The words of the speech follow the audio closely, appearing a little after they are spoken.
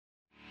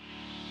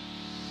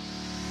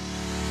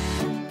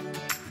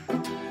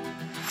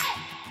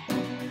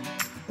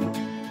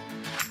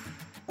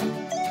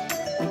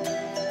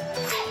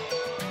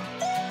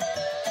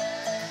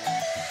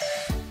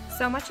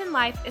So much in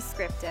life is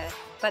scripted,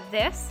 but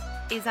this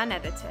is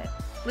unedited.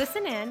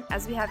 Listen in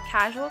as we have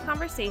casual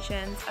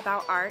conversations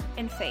about art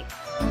and faith.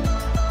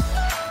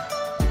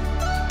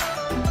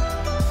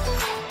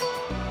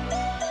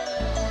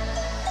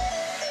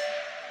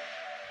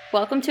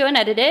 Welcome to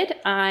Unedited.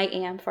 I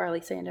am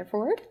Farley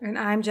Sanderford. And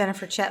I'm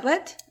Jennifer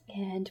Chetlett.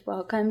 And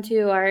welcome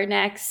to our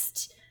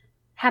next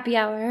happy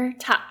hour,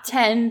 top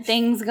 10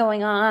 things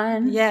going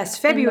on. Yes,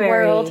 February. In the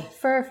world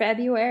for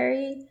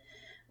February.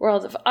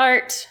 World of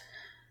art,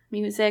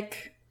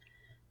 music,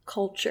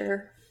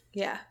 culture.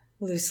 Yeah,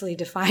 loosely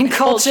defined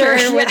culture.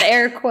 With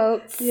air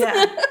quotes.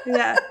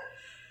 Yeah.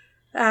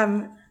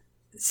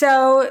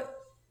 So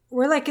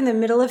we're like in the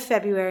middle of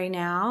February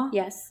now.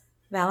 Yes.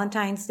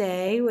 Valentine's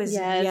Day was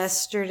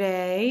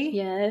yesterday.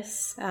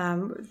 Yes.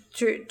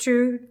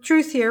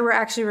 Truth here, we're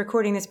actually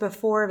recording this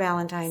before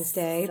Valentine's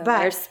Day. So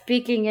but we're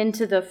speaking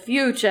into the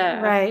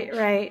future.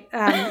 Right.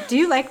 Do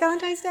you like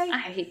Valentine's Day?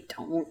 I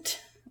don't.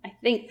 I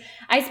think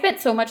I spent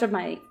so much of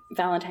my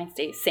Valentine's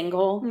Day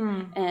single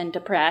and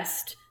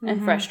depressed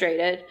and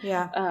frustrated.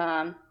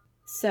 Yeah.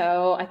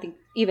 So I think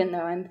even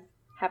though I'm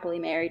happily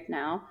married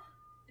now,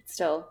 it's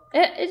still,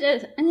 it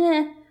is,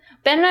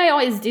 Ben and I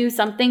always do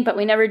something, but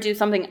we never do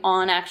something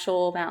on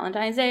actual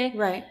Valentine's Day.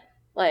 Right.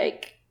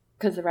 Like,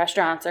 because the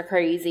restaurants are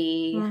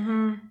crazy.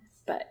 Mm-hmm.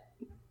 But,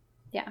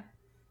 yeah.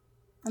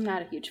 I'm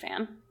not a huge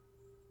fan.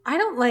 I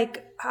don't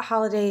like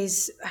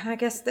holidays. I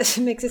guess this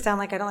makes it sound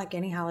like I don't like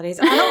any holidays.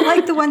 I don't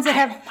like the ones that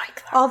have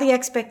all the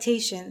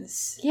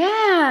expectations.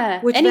 Yeah.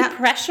 Any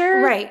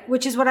pressure. Right.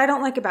 Which is what I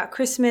don't like about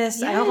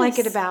Christmas. Yes. I don't like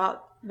it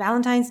about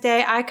Valentine's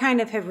Day. I kind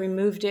of have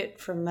removed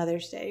it from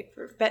Mother's Day.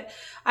 But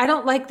I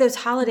don't like those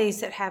holidays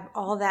that have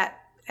all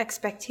that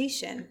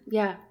expectation.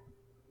 Yeah.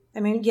 I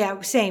mean, yeah,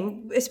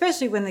 same.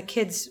 Especially when the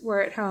kids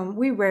were at home.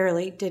 We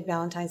rarely did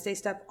Valentine's Day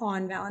stuff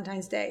on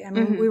Valentine's Day. I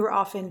mean, we were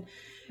often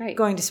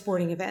going to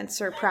sporting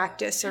events or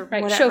practice or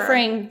whatever.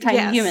 Chauffeuring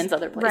tiny humans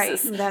other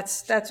places. Right.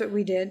 That's what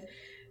we did.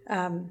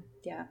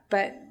 Yeah.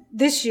 But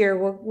this year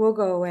we'll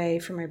go away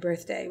for my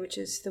birthday, which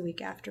is the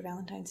week after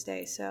Valentine's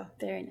Day. So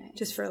very nice.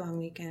 Just for a long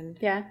weekend.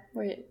 Yeah.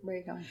 Where are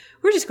you going?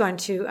 We're just going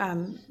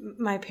to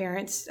my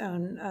parents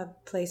own a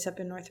place up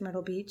in North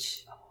Myrtle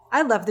Beach.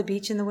 I love the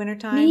beach in the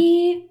wintertime.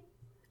 Me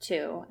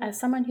too. As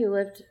someone who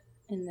lived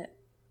in the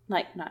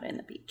not in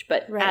the beach,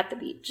 but at the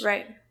beach.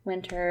 Right.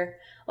 Winter,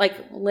 like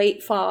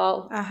late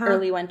fall,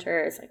 early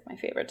winter is like my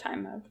favorite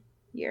time of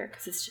year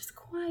because it's just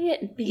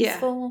quiet and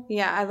peaceful.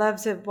 Yeah, I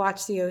love to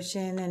watch the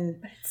ocean,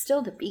 but it's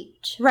still the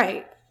beach.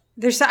 Right.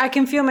 I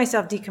can feel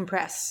myself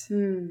decompress.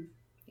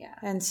 Yeah.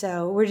 And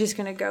so we're just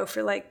gonna go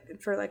for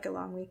like a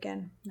long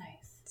weekend.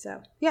 Nice.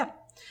 So yeah.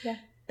 Ben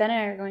and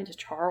I are going to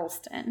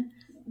Charleston.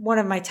 One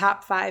of my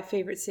top 5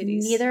 favorite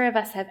cities. Neither of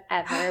us have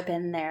ever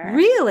been there.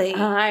 Really?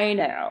 I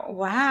know.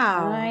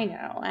 Wow. I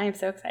know. I'm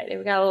so excited.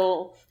 We got a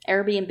little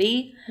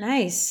Airbnb.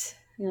 Nice.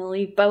 We're going to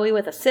leave Bowie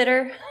with a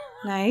sitter.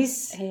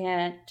 Nice.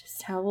 And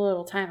just have a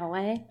little time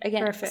away.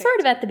 Again, perfect. Sort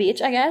of at the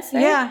beach, I guess.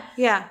 Right?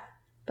 Yeah.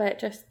 But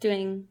just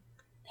doing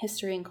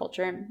history and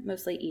culture and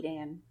mostly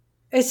eating.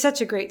 It's such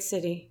a great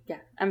city. Yeah,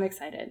 I'm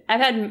excited. I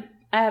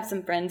have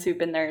some friends who've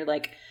been there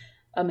like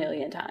a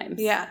million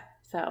times. Yeah.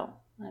 So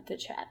I'll have to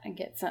chat and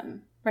get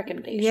some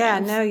recommendations. Yeah,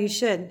 no, you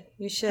should.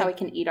 How we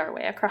can eat our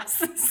way across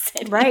the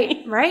city.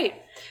 Right.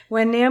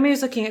 When Naomi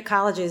was looking at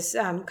colleges,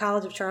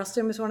 College of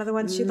Charleston was one of the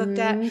ones she looked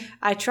at.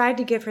 I tried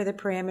to give her the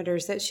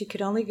parameters that she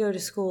could only go to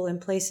school in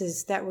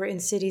places that were in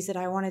cities that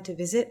I wanted to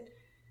visit.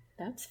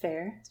 That's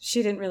fair.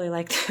 She didn't really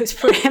like those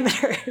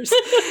parameters,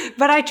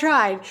 but I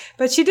tried.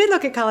 But she did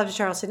look at College of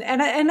Charleston,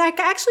 and I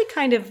actually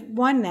kind of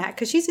won that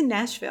because she's in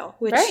Nashville,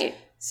 which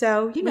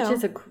so which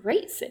is a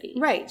great city.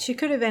 Right. She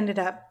could have ended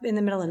up in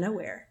the middle of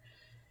nowhere.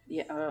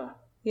 Yeah. Oh.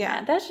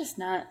 Yeah. That's just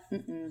not.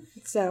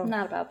 So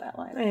not about that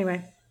life.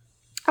 Anyway,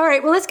 all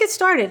right. Well, let's get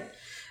started.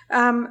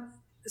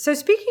 So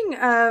speaking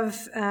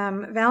of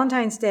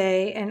Valentine's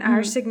Day and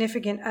our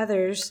significant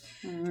others,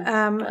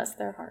 bless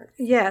their hearts.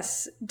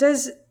 Yes.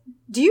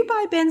 Do you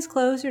buy Ben's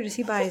clothes or does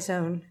he buy his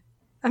own?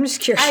 I'm just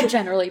curious. I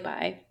generally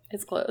buy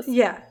his clothes.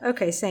 Yeah.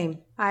 Okay. Same.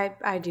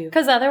 I do.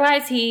 Because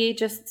otherwise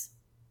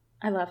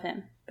I love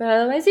him, but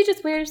otherwise he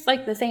just wears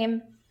like the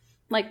same,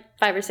 like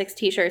 5 or 6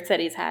 t-shirts that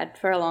he's had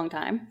for a long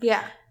time.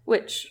 Yeah.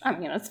 Which, I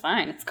mean, it's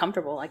fine. It's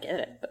comfortable. I get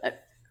it.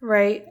 But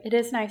it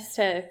is nice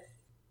to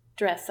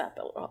dress up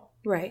a little.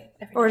 Right.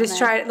 Or just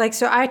try,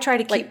 I try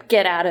to keep. Like,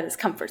 get out of his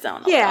comfort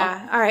zone a little.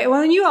 All right.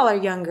 Well, when you all are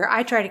younger,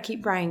 I try to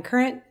keep Brian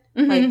current.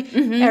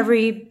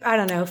 Every,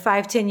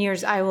 5-10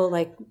 years, I will,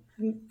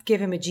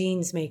 give him a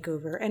jeans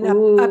makeover and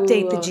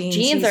update the jeans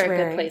Jeans are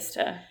wearing. A good place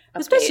to update.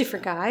 Especially for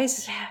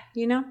guys. Yeah.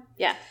 You know?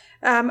 Yeah.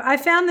 I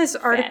found this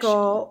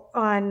article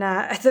on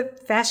the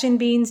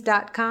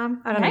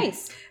fashionbeans.com. I don't know.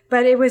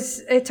 But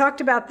it talked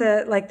about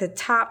the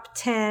top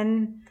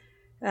 10,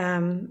 I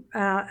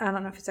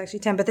don't know if it's actually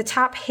 10, but the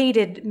top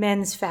hated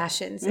men's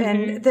fashions.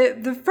 And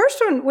the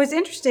first one was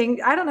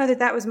interesting. I don't know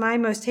that was my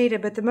most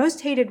hated, but the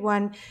most hated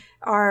one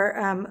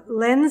are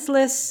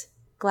lensless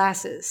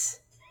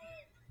glasses,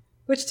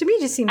 which to me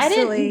just seems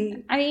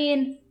silly. I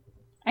mean,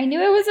 I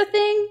knew it was a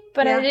thing,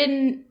 but I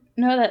didn't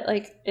know that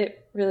like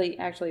it really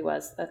actually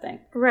was a thing.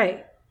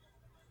 Right.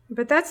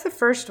 But that's the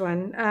first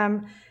one.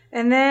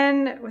 And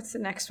then what's the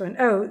next one?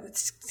 Oh,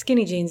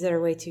 skinny jeans that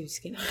are way too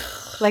skinny.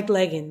 Like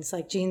leggings,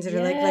 like jeans that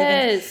are like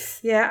leggings.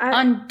 Yeah.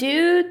 On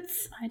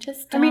dudes, I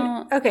just don't. I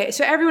mean, okay,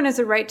 so everyone has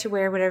a right to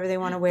wear whatever they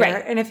want to wear.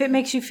 Right. And if it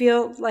makes you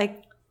feel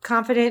like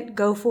confident,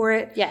 go for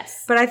it.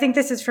 Yes. But I think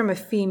this is from a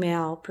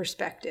female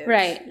perspective.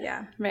 Right.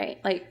 Yeah. Right.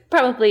 Like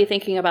probably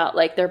thinking about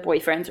like their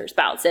boyfriends or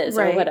spouses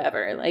or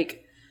whatever.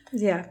 Like,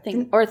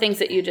 or things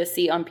that you just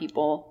see on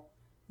people.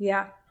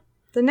 Yeah.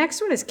 The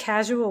next one is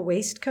casual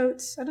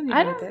waistcoats. I don't even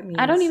know what that means.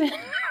 I don't even.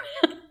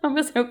 I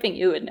was hoping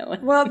you would know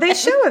it. Well, they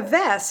show a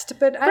vest,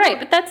 but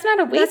but that's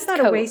not a waistcoat. That's not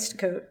a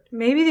waistcoat.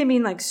 Maybe they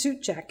mean like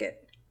suit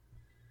jacket.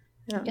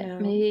 I don't know.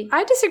 Maybe.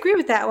 I disagree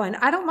with that one.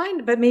 I don't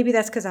mind, but maybe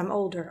that's because I'm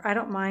older. I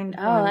don't mind.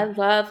 I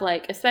love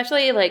like,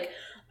 especially like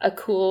a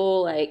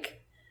cool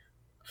like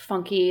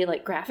funky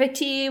like graphic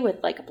tee with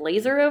like a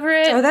blazer over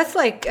it. Oh, that's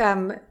like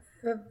a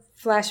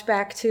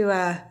flashback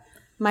to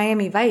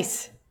Miami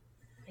Vice.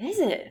 Is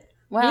it?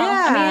 Well,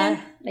 I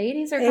mean, the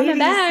 80s are coming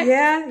back.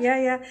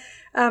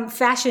 Yeah.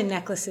 Fashion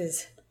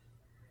necklaces.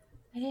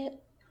 I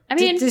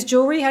mean, does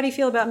jewelry? How do you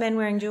feel about men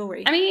wearing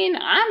jewelry? I mean,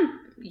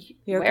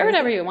 wear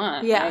whatever you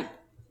want. Yeah.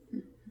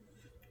 Like,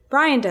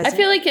 Brian does. I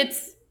feel like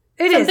it's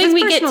something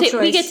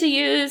we get to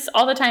use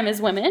all the time as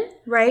women,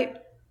 right?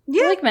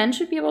 Yeah, like men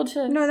should be able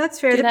to. No, that's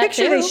fair. The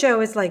picture they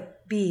show is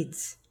like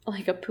beads,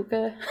 like a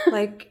puka.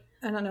 Like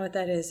I don't know what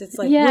that is. It's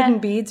like wooden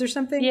beads or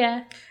something.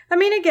 Yeah. I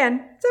mean,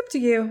 again, it's up to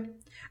you.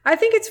 I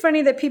think it's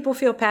funny that people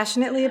feel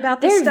passionately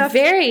about this stuff.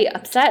 They're very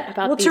upset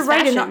about these to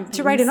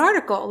write an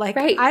article. Like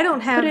I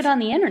don't have put it on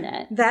the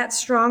internet. That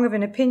strong of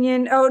an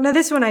opinion. Oh no,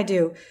 this one I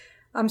do.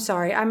 I'm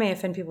sorry, I may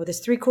offend people with this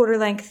 3/4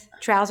 length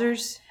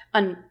trousers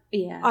on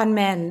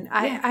men.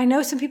 I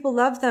know some people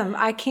love them.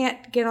 I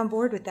can't get on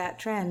board with that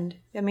trend.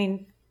 I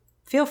mean,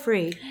 feel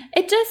free.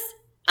 It just.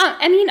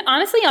 I mean,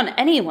 honestly, on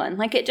anyone,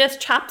 like it just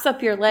chops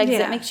up your legs.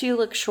 It makes you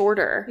look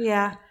shorter.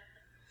 Yeah.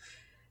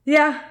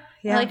 Yeah.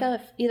 Yeah. Like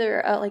either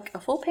a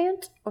full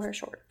pant or a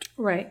short.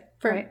 Right.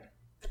 Right.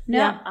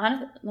 No,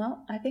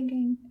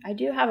 honestly, I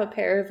do have a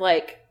pair of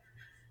like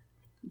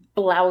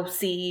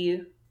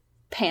blousey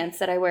pants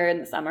that I wear in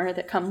the summer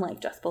that come like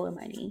just below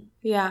my knee.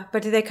 Yeah,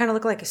 but do they kind of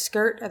look like a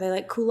skirt? Are they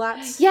like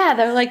culottes? Yeah,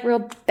 they're like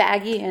real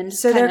baggy and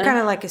so they're kind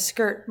of like a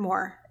skirt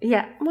more.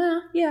 Yeah.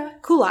 Well, yeah.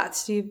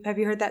 Culottes. Have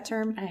you heard that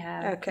term? I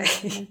have.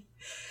 Okay.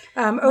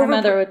 My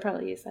mother would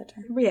probably use that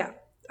term. Yeah.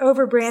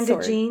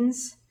 Over-branded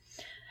jeans.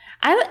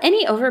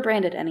 Any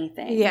over-branded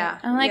anything. Yeah.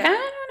 I'm like, I don't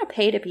want to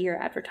pay to be your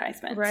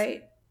advertisement.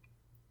 Right.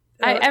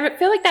 I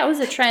feel like that was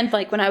a trend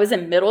like when I was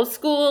in middle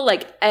school,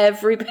 like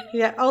everybody.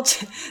 Yeah.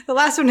 The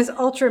last one is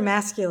ultra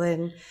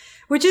masculine,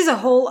 which is a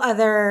whole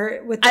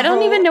other. I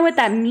don't even know what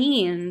that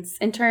means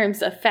in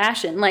terms of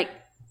fashion. Like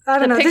I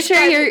don't know. The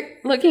picture you're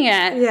looking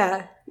at.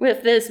 Yeah.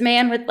 With this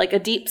man with like a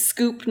deep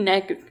scoop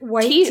neck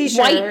white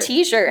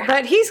t-shirt.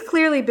 But he's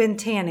clearly been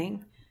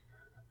tanning.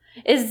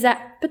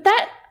 But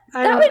that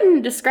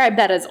wouldn't describe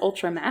that as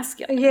ultra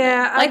masculine.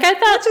 Yeah. Like I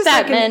thought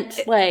that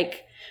meant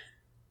like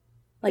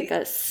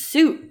a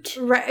suit.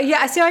 Right.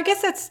 Yeah. So I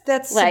guess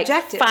that's like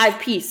subjective.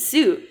 5-piece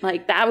suit.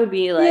 Like that would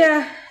be like.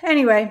 Yeah.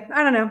 Anyway,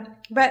 I don't know.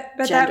 But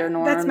gender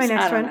norms. That's my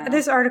next one.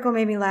 This article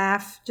made me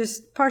laugh,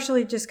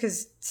 partially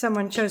because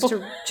someone chose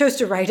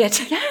to write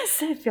it.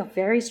 Yes, I feel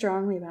very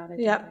strongly about it.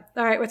 Yep.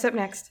 All right. What's up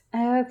next?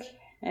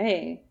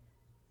 Okay.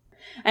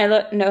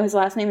 I know his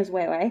last name is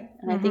Weiwei,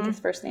 and I think his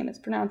first name is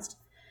pronounced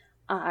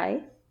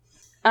I.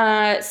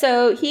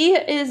 So he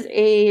is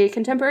a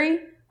contemporary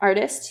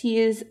artist. He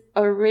is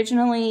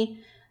originally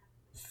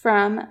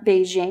from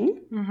Beijing.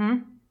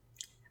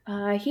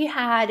 Mm-hmm. He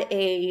had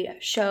a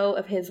show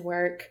of his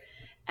work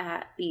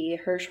at the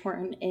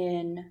Hirshhorn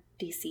in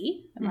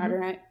D.C., the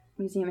Modern Art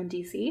Museum in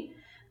D.C.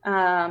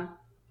 I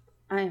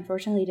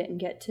unfortunately didn't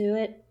get to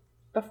it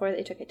before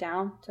they took it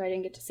down, so I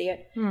didn't get to see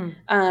it.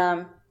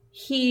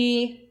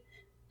 He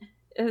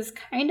is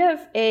kind of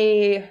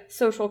a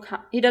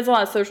he does a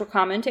lot of social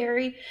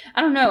commentary. I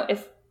don't know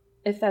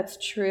if that's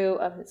true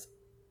of his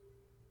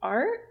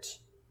art.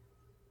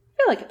 I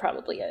feel like it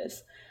probably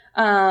is.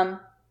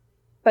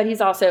 But he's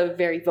also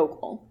very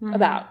vocal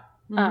about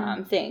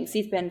things.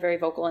 He's been very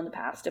vocal in the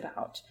past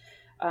about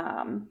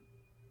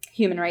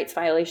human rights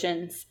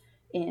violations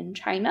in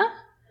China,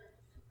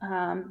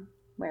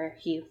 where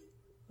he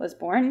was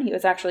born. He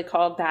was actually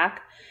called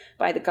back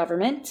by the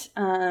government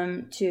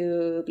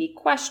to be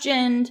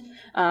questioned.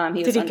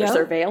 He was under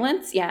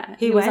surveillance. Yeah,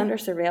 he was under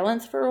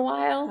surveillance for a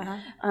while.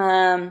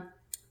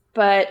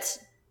 But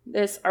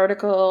this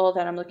article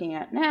that I'm looking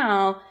at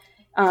now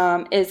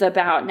is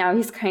about now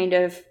he's kind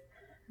of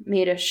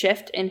made a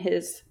shift in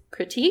his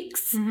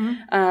critiques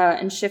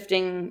and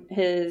shifting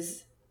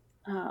his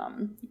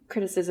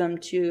criticism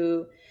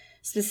to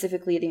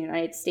specifically the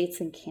United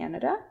States and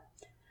Canada.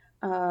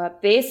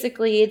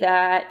 Basically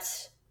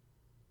that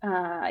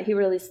he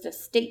released a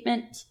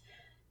statement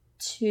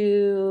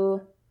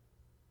to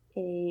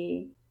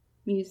a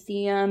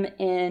museum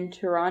in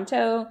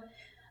Toronto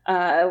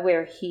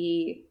where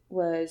he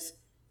was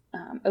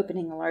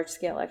opening a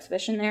large-scale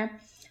exhibition there.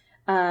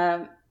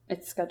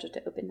 It's scheduled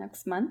to open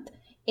next month.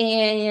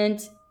 And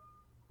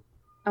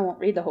I won't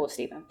read the whole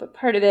statement, but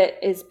part of it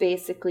is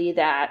basically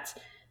that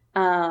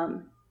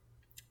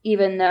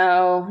even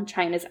though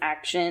China's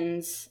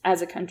actions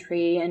as a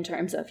country in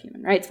terms of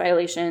human rights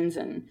violations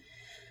and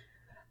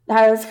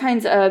those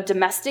kinds of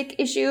domestic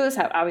issues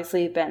have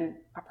obviously been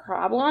a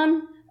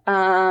problem,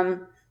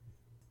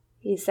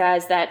 he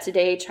says that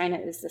today China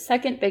is the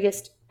second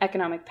biggest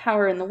economic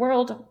power in the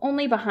world,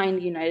 only behind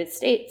the United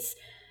States.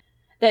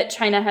 That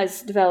China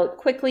has developed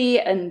quickly,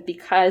 and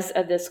because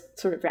of this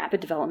sort of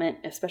rapid development,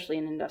 especially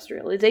in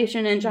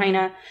industrialization in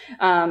China,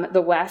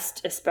 the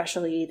West,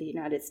 especially the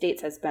United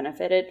States, has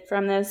benefited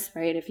from this,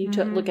 right? If you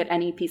look at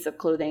any piece of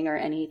clothing or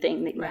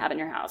anything that you have in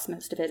your house,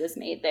 most of it is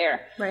made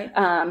there. Right.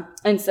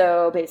 And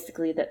so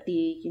basically that the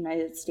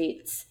United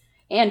States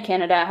and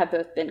Canada have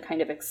both been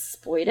kind of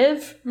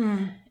exploitive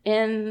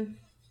in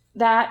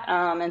that.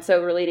 And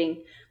so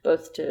relating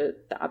both to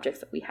the objects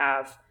that we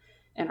have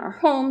in our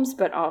homes,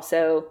 but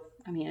also,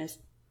 I mean, it's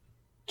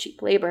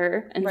cheap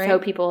labor. And so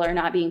people are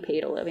not being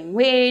paid a living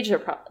wage.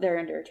 They're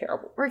under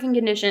terrible working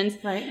conditions.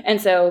 Right. And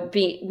so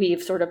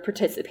we've sort of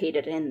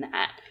participated in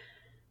that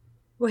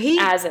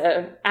as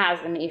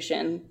a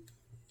nation.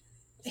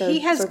 So he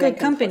has good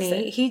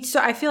company.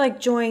 So I feel like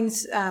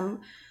joins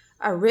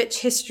a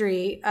rich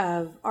history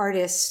of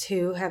artists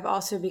who have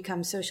also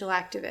become social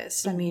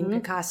activists. I mean,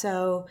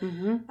 Picasso,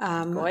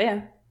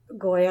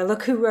 Goya.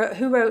 Look who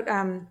wrote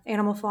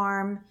Animal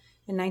Farm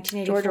in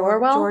 1984.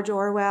 George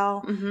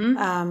Orwell.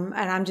 And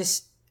I'm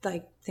just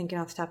like thinking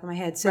off the top of my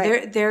head. So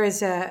there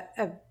is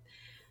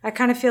I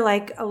kind of feel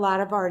like a lot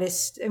of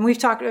artists, and we've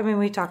talked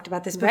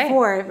about this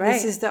before.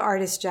 This is the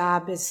artist's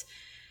job, is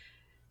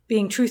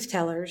being truth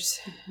tellers.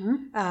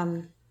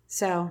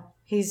 So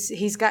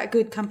he's got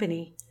good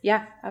company.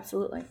 Yeah,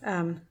 absolutely.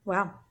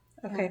 Wow.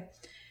 Okay.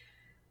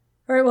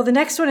 All right. Well, the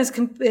next one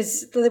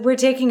is we're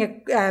taking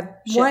a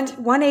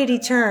 180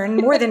 turn,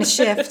 more than a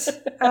shift,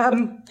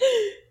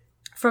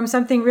 from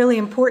something really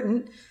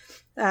important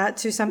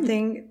to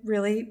something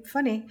really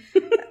funny.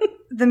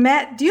 The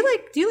Met. Do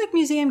you like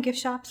museum gift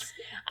shops?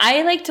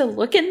 I like to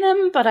look in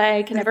them, but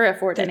I can never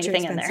afford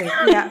anything in there.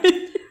 Yeah.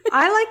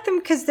 I like them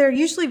because they're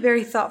usually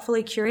very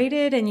thoughtfully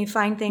curated, and you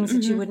find things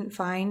that you wouldn't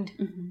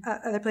find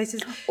other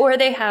places. Or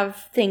they have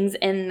things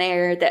in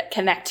there that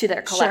connect to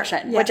their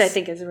collection, which I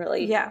think is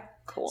really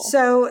cool.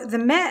 So the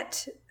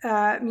Met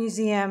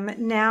Museum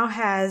now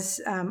has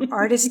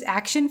artist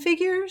action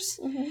figures.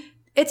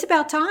 It's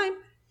about time.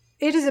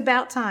 It is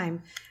about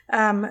time.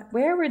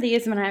 Where were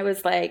these when I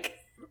was like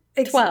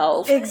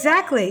 12?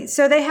 Exactly.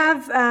 So they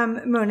have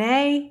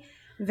Monet,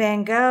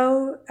 Van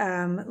Gogh,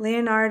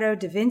 Leonardo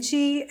da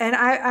Vinci. And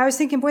I was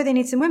thinking, boy, they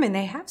need some women.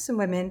 They have some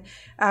women.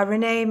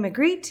 Rene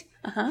Magritte,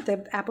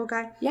 the Apple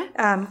guy. Yeah.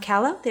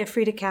 Kahlo. They have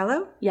Frida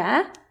Kahlo.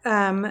 Yeah.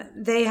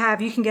 They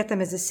have, you can get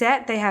them as a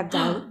set. They have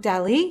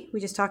Dali. We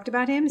just talked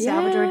about him.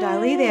 Salvador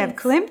Dali. They have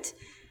Klimt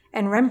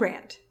and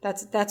Rembrandt.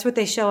 That's what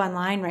they show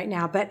online right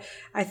now. But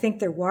I think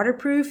they're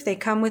waterproof. They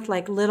come with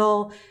like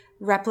little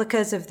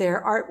replicas of their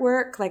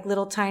artwork, like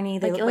little tiny,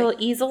 like little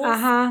easels.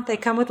 They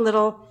come with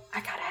little. I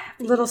gotta have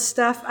these. Little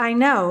stuff. I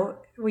know.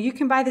 Well, you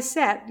can buy the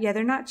set. Yeah,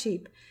 they're not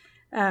cheap.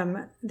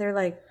 They're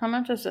like, how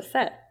much is the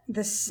set?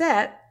 The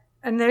set,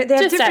 and they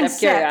have different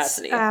sets.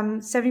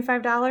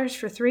 $75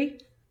 for 3.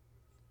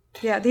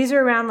 Yeah, these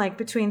are around like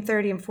between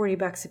 $30 and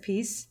 $40 a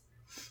piece.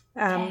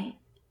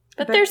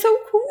 But they're so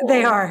cool.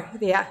 They are.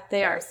 Yeah,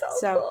 they are.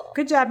 So cool.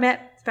 Good job,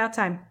 Matt. It's about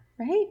time.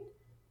 Right?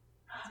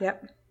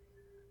 Yep.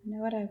 I know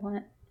what I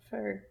want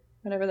for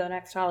whatever the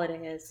next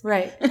holiday is.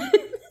 Right.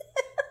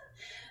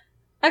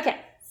 Okay.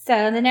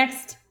 So the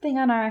next thing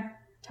on our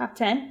top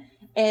 10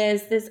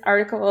 is this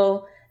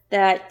article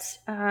that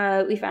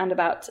we found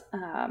about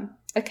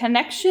a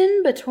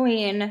connection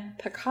between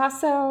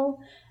Picasso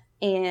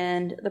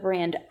and the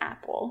brand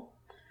Apple,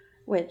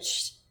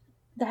 which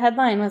the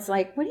headline was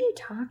like, what are you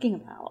talking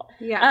about?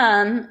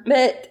 Yeah.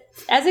 But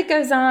as it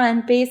goes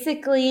on,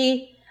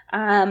 basically,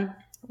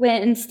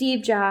 when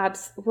Steve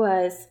Jobs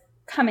was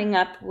coming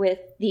up with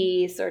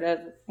the sort of,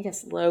 I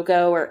guess,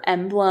 logo or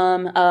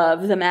emblem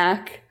of the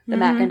Mac, the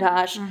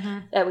Macintosh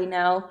that we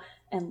know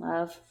and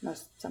love,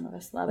 some of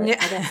us love it,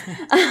 I guess,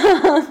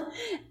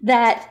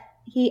 that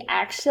he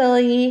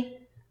actually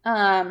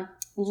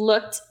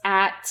looked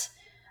at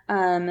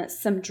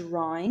some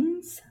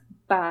drawings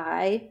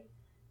by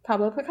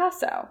Pablo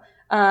Picasso.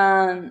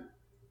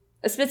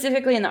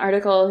 Specifically in the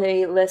article,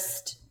 they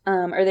list,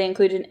 or they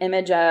include an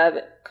image of,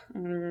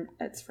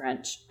 it's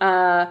French,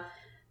 Le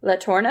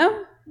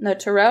Taureau,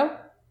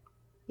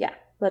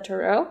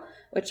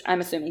 which I'm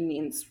assuming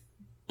means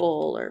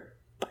bull or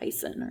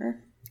bison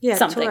or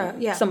something,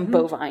 Toro, some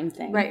bovine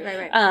thing. Right.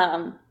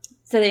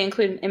 So they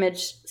include an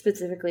image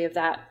specifically of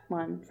that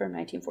one from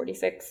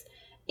 1946,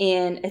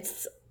 and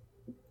it's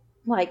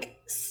like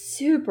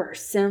super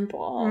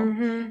simple.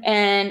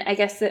 And I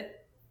guess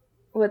that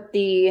what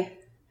the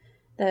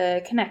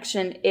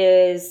connection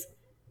is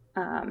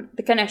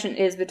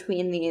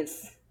between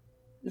these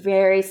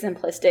very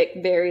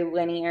simplistic, very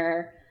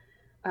linear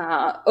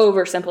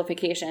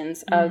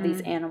oversimplifications of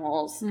these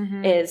animals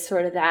is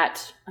sort of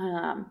that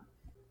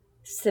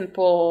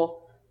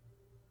simple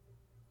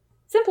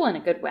in a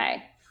good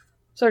way,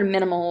 sort of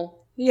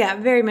minimal. Yeah,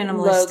 very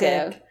minimalistic.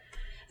 Logo.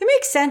 It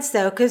makes sense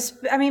though, because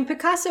I mean,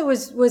 Picasso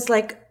was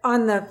like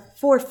on the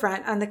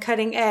forefront, on the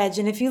cutting edge,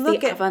 and if you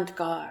look at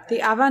the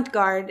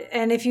avant-garde,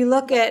 and if you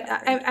look at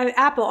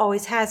Apple,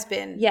 always has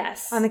been,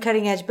 yes, on the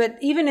cutting edge. But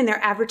even in their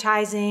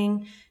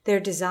advertising, their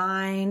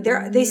design,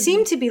 they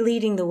seem to be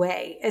leading the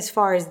way as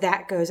far as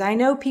that goes. I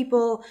know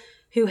people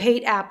who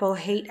hate Apple.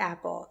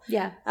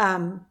 Yeah,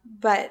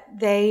 but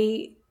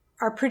they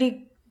are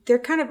pretty. They're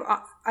kind of,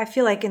 I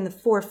feel like, in the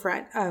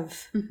forefront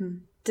of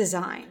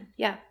design.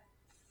 Yeah.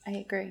 I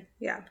agree.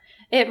 Yeah.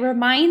 It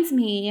reminds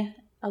me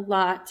a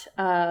lot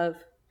of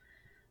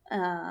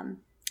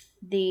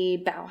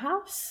the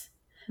Bauhaus,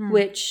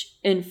 which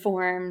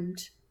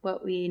informed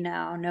what we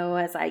now know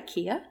as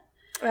IKEA.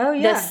 Oh,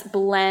 yeah. This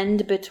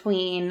blend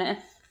between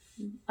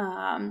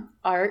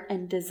art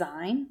and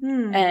design,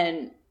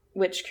 and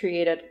which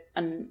created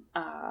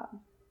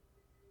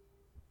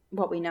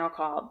what we now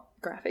call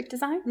graphic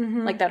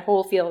design. Like that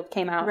whole field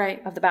came out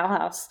of the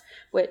Bauhaus,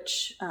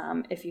 which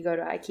if you go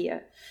to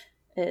IKEA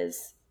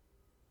is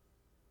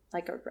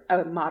like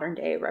a modern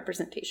day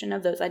representation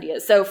of those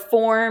ideas. So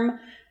form,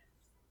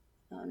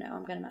 oh no,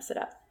 I'm going to mess it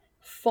up.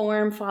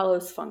 Form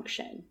follows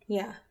function.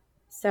 Yeah.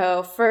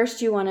 So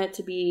first you want it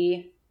to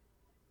be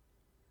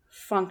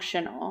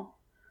functional,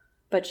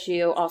 but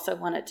you also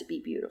want it to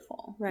be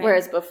beautiful. Right.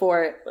 Whereas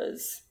before it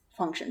was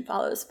function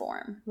follows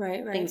form.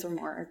 Right. Things were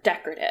more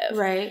decorative.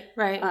 Right.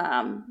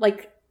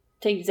 Like,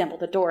 take example,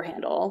 the door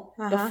handle.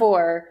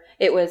 Before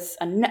it was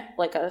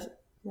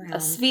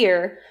a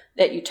sphere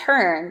that you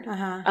turned,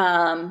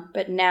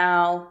 but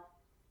now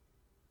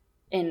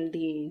in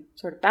the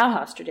sort of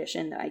Bauhaus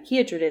tradition, the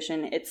IKEA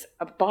tradition, it's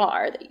a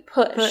bar that you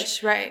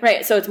push.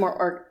 Right. So it's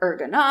more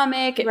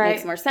ergonomic. It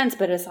makes more sense,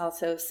 but it's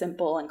also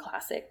simple and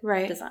classic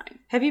design.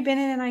 Have you been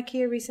in an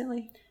IKEA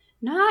recently?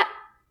 Not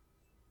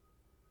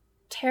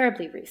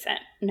terribly recent,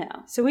 no.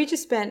 So we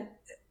just spent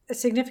a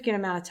significant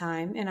amount of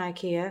time in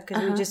IKEA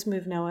because we just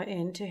moved Noah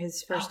into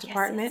his first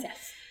apartment.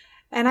 Yes.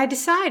 And I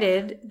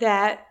decided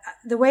that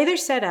the way they're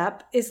set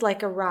up is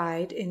like a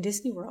ride in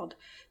Disney World.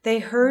 They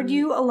herd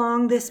you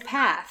along this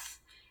path.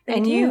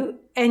 And you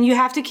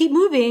have to keep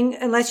moving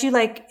unless you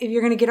if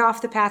you're going to get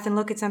off the path and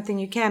look at something,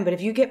 you can. But if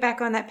you get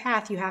back on that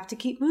path, you have to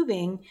keep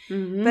moving.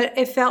 But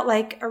it felt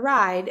like a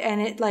ride. And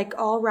it, like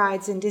all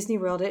rides in Disney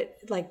World,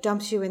 it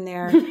dumps you in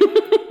there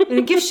in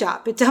a gift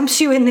shop. It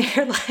dumps you in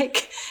their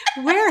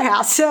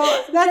warehouse. So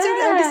that's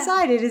what I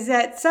decided, is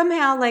that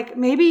somehow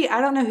maybe,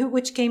 I don't know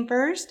which came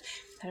first.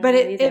 But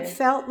it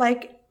felt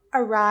like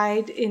a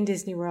ride in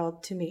Disney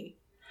World to me.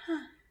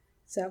 Huh.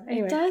 So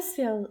anyway.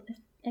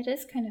 It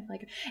is kind of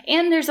like,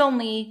 and there's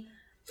only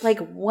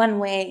one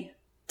way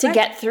to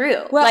get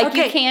through. Well,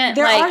 you can't.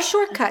 There are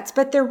shortcuts,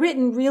 but they're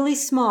written really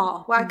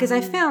small. Why? Because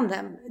I found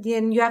them.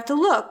 And you have to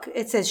look.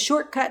 It says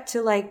shortcut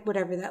to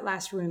whatever that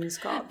last room is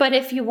called. But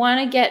if you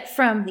want to get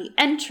from the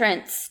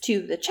entrance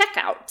to the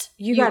checkout,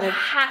 you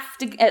have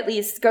to at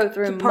least go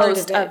through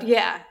most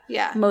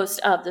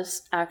of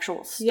this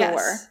actual store.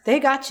 Yes, they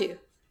got you.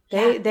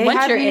 They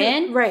once you're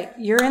in, right?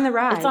 You're in the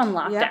ride. It's on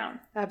lockdown. Yep.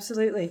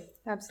 Absolutely.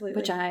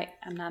 Which I'm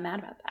not mad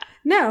about that.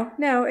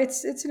 No,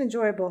 it's an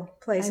enjoyable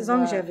place as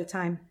long as you have the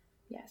time.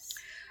 Yes.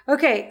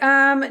 Okay.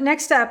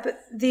 Next up,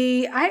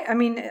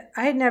 I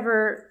had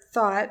never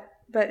thought,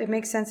 but it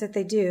makes sense that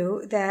they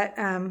do, that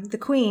the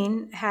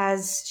Queen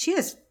has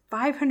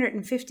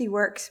 550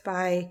 works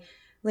by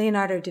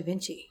Leonardo da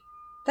Vinci.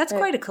 That's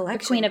quite a collection.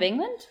 The Queen of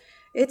England?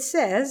 It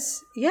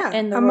says,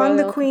 among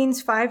the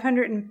Queen's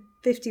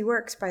 550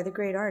 works by the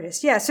great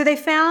artist. Yeah, so they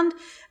found,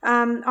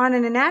 on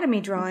an anatomy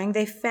drawing,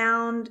 they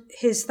found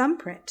his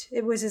thumbprint.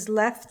 It was his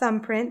left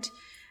thumbprint.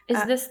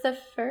 Is this the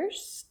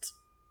first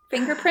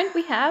fingerprint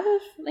we have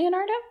of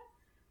Leonardo?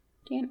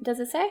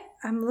 Does it say?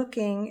 I'm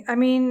looking. I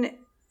mean,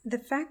 the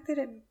fact that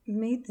it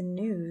made the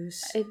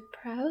news. It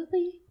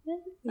probably did.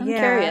 I'm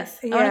curious.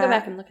 I want to go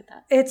back and look at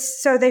that.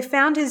 So they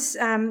found his,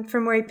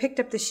 from where he picked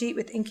up the sheet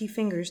with inky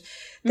fingers,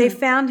 they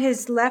found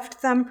his left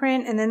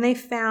thumbprint, and then they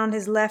found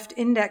his left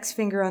index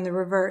finger on the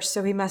reverse.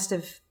 So he must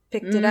have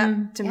picked it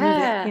up to move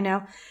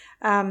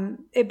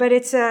it, But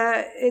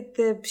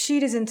the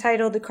sheet is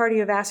entitled "The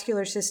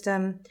Cardiovascular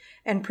System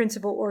and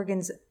Principal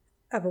Organs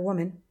of a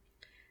Woman,"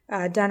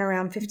 done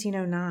around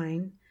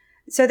 1509.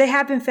 So they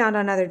have been found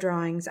on other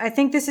drawings. I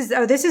think this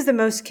is the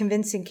most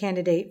convincing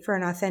candidate for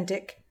an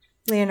authentic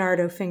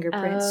Leonardo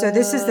fingerprint. So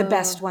this is the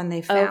best one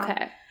they found.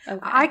 Okay.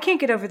 I can't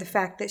get over the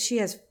fact that she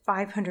has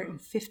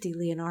 550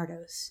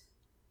 Leonardos.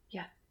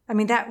 Yeah. I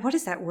mean, what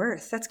is that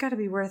worth? That's got to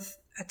be worth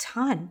a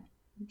ton.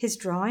 His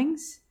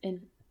drawings?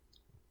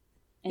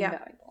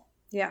 Invaluable.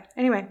 Yeah.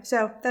 Anyway,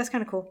 so that's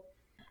kind of cool.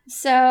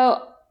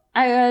 So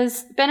Ben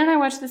and I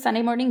watched the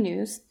Sunday Morning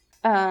News,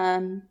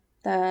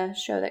 the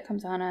show that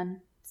comes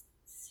on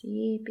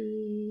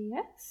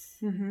CBS.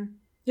 Mm-hmm.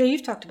 Yeah,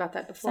 you've talked about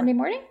that before. Sunday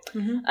morning.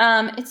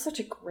 Mm-hmm. It's such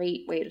a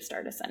great way to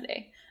start a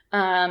Sunday.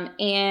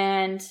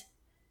 And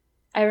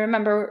I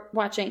remember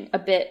watching a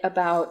bit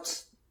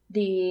about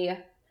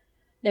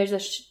there's a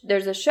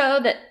show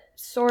that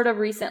sort of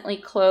recently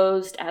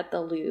closed at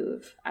the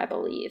Louvre, I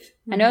believe.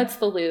 Mm-hmm. I know it's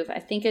the Louvre. I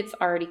think it's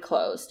already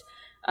closed.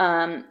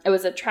 It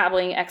was a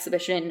traveling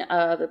exhibition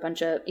of a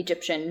bunch of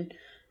Egyptian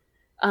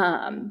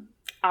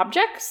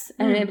objects.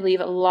 And I believe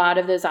a lot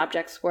of those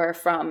objects were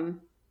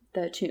from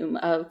the tomb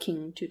of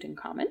King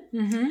Tutankhamun,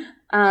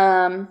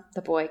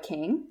 the boy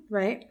king.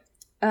 Right.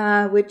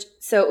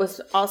 So it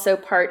was also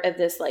part of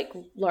this like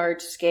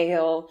large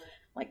scale,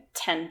 like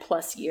 10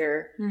 plus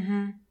year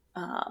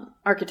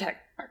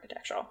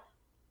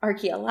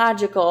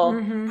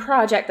archaeological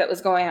project that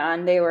was going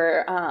on. They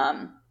were,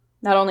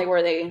 not only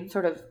were they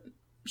sort of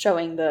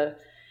showing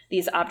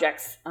these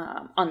objects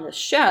on this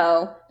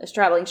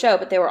traveling show,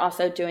 but they were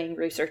also doing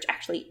research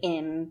actually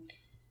in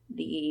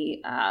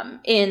the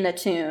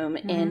tomb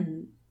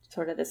in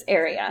sort of this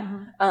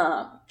area,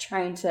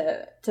 trying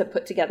to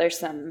put together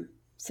some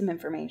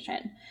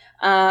information.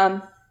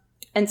 And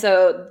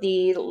so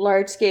the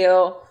large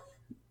scale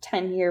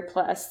 10-year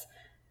plus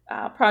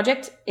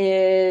project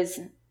is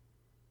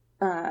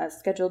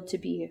scheduled to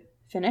be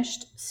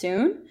finished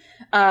soon.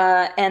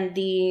 And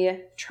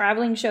the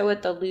traveling show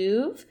at the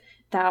Louvre,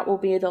 that will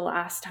be the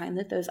last time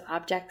that those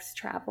objects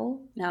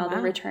travel. Now they're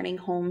returning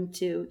home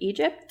to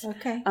Egypt.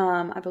 Okay.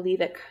 I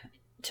believe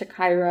to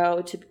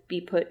Cairo to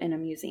be put in a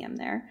museum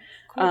there.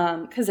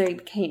 Cool. Because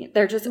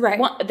they're just,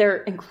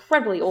 they're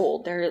incredibly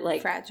old. They're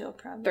like fragile,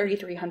 probably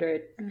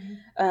 3,300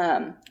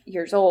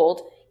 years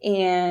old.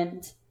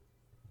 And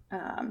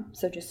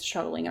so just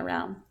shuttling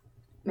around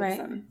makes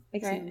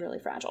them really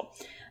fragile.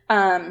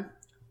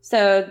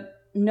 So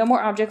no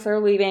more objects are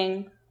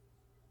leaving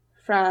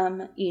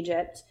from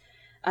Egypt.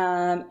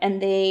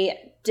 And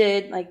they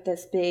did like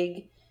this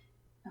big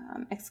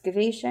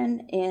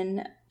excavation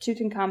in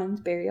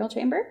Tutankhamun's burial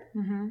chamber.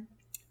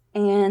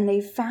 And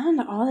they found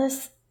all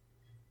this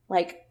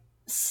like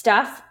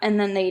stuff, and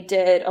then they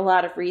did a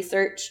lot of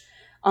research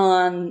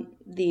on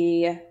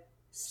the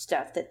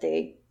stuff that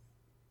they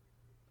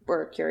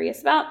were curious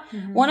about.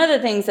 One of the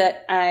things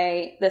that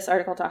this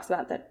article talks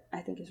about that I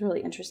think is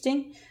really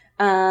interesting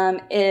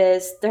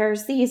is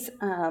there's these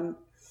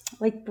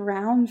like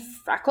brown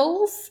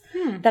freckles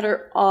that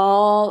are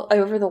all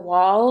over the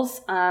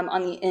walls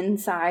on the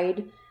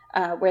inside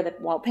where the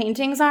wall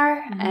paintings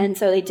are. And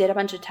so they did a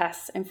bunch of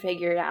tests and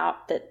figured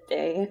out that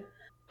they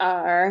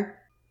are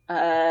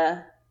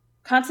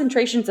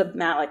concentrations of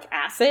malic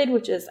acid,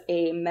 which is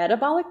a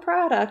metabolic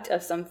product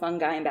of some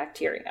fungi and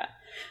bacteria.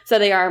 So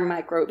they are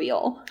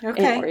microbial.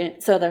 Okay.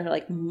 So they're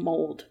like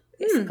mold,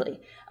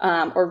 basically,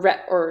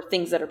 or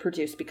things that are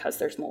produced because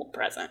there's mold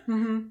present.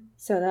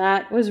 So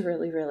that was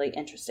really, really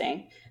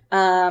interesting.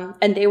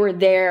 And they were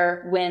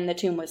there when the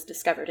tomb was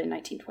discovered in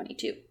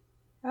 1922.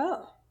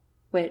 Oh.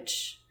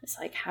 Which is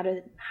like, how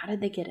did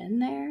they get in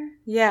there?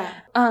 Yeah.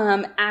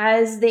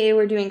 As they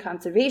were doing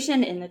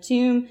conservation in the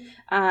tomb,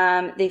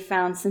 they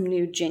found some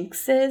new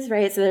jinxes,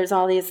 right? So there's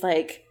all these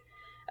like...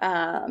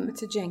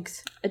 what's a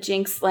jinx? A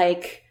jinx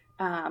like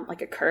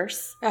a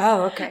curse.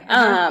 Oh, okay.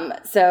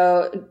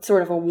 So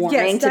sort of a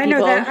warning to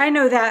people. I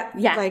know that.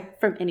 Yeah,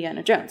 like from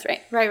Indiana Jones, right?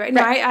 Right.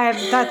 No, I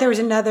thought there was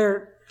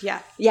another.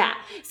 Yeah. Yeah.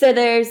 So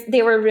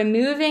they were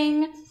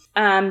removing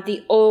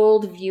the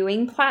old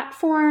viewing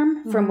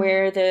platform from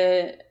where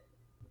the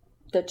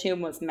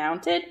tomb was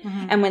mounted,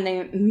 and when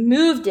they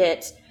moved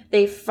it,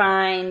 they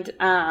find,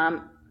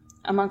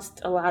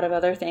 amongst a lot of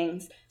other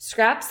things,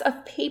 scraps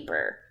of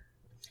paper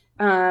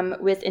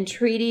with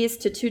entreaties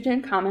to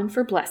Tutankhamun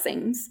for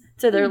blessings.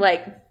 So they're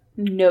like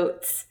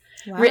notes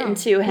written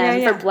to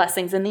him for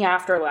blessings in the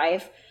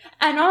afterlife,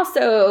 and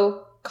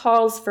also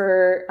calls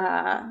for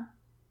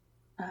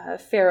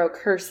pharaoh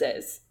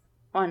curses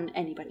on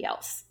anybody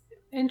else.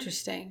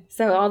 Interesting.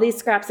 So all these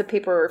scraps of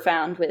paper were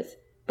found with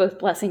both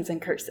blessings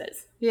and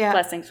curses. Yeah.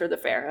 Blessings for the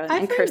pharaoh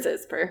and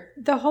curses for...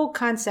 The whole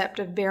concept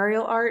of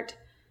burial art,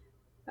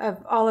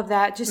 of all of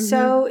that, just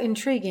so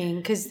intriguing.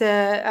 Because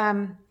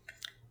the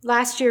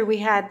last year we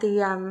had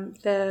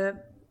the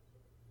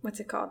what's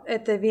it called?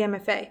 At the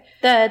VMFA.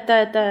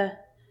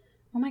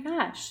 Oh my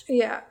gosh.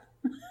 Yeah.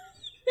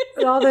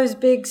 All those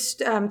big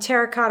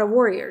terracotta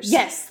warriors.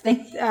 Yes.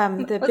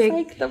 The big...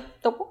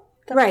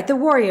 Like the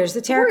warriors, the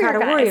terracotta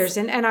warriors.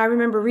 And I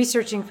remember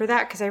researching for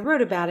that because I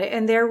wrote about it.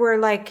 And there were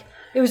like,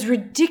 it was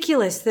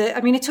ridiculous.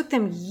 It took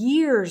them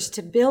years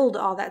to build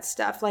all that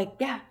stuff.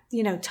 Like,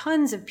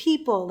 tons of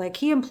people. Like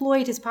he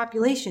employed his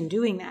population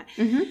doing that.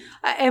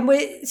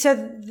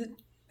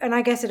 And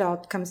I guess it all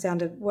comes down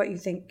to what you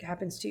think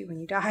happens to you when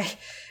you die.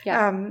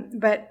 Yeah.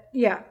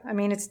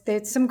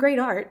 It's some great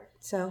art.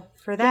 So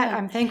for that,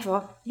 I'm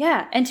thankful.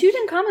 Yeah. And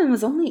Tutankhamun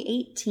was only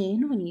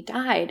 18 when he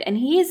died. And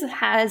he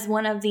has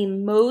one of the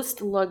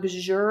most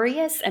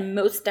luxurious and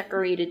most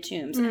decorated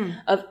tombs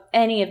of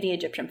any of the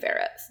Egyptian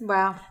pharaohs.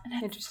 Wow.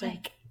 And interesting.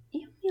 Like,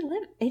 he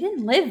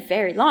didn't live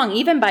very long,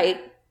 even by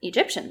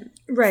Egyptian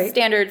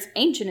standards,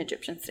 ancient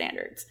Egyptian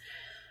standards.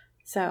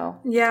 So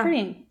it's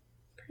pretty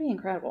pretty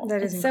incredible.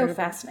 That is incredible. So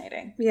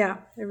fascinating. Yeah,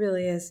 it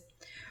really is.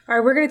 All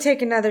right, we're going to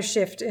take another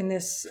shift in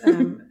this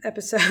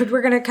episode.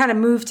 We're going to kind of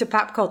move to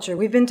pop culture.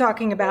 We've been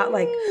talking about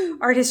like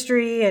art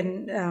history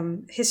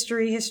and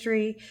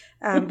history,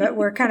 but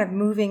we're kind of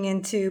moving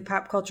into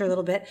pop culture a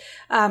little bit.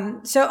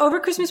 So over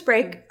Christmas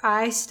break,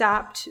 I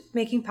stopped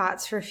making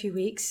pots for a few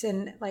weeks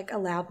and like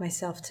allowed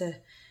myself to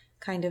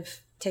kind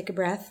of take a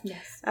breath.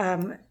 Yes.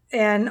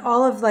 And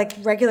all of like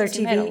regular TV.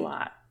 You made a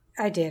lot.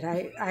 I did.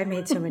 I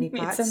made so many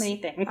pots. Made so many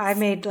things. I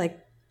made like,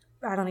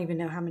 I don't even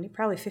know how many,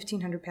 probably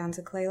 1,500 pounds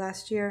of clay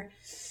last year.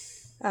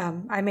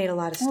 I made a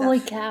lot of stuff. Holy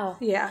cow.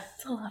 Yeah.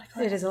 It's a lot of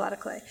clay. It is a lot of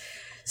clay.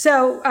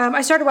 So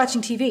I started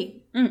watching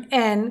TV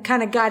and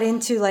kind of got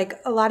into like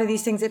a lot of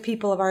these things that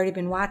people have already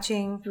been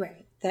watching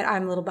that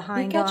I'm a little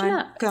behind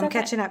on. I'm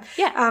catching up.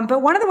 Yeah.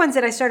 But one of the ones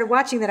that I started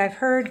watching that I've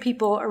heard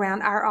people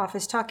around our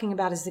office talking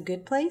about is The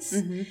Good Place.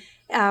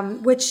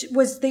 Which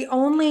was the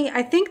only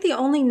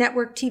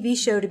network TV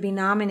show to be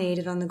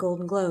nominated on the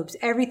Golden Globes.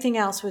 Everything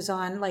else was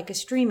on like a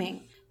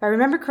streaming. If I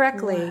remember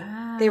correctly,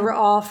 they were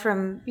all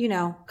from,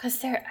 Because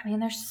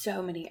there's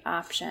so many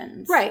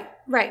options. Right.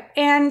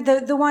 And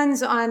the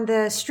ones on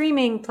the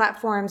streaming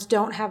platforms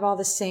don't have all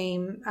the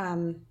same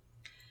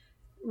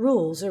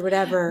rules or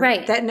whatever.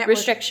 Right. That network,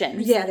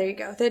 restrictions. Yeah, there you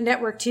go. That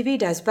network TV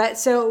does. But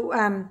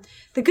so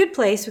The Good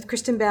Place with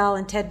Kristen Bell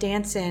and Ted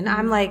Danson,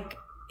 I'm like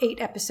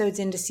 8 episodes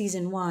into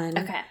season 1.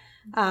 Okay.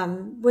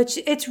 Which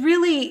it's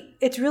really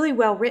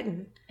well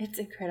written. It's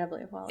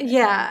incredibly well written.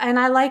 Yeah, and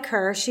I like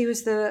her. She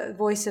was the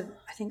voice of,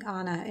 I think,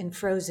 Anna in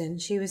Frozen.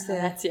 She was the...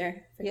 that's your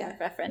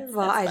reference.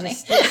 Well,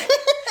 that's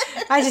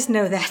I just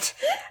know that.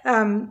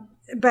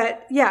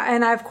 But yeah,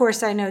 and of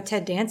course I know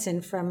Ted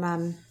Danson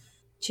from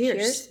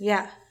Cheers.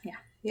 Yeah.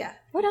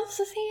 What else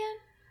is he in?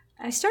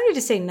 I started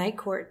to say Night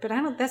Court, but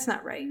that's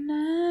not right. No,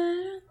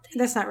 I don't think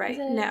that's not right.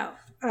 No.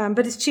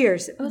 But it's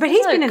Cheers. But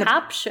he's been in a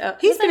cop show.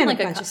 He's been in a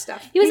bunch of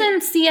stuff. He was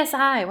in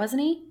CSI,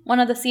 wasn't he? One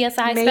of the CSI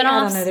spinoffs. I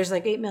don't know. There's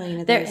like 8 million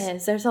of those. There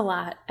is. There's a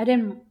lot. I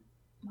didn't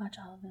watch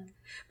all of them.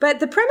 But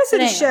the premise of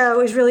the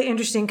show is really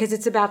interesting because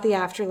it's about the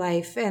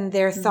afterlife and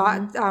their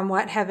thought on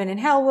what heaven and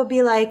hell will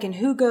be like and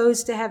who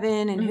goes to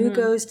heaven and who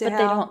goes to hell. But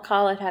they don't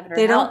call it heaven or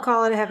hell. They don't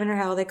call it heaven or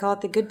hell. They call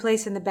it the good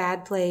place and the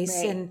bad place.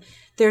 Right. And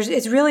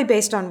it's really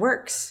based on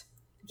works.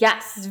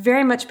 Yes. It's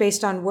very much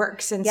based on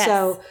works. And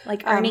so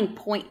like earning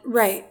points.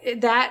 Right.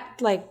 That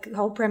like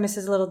whole premise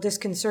is a little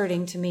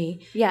disconcerting to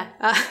me. Yeah.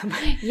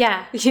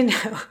 Yeah.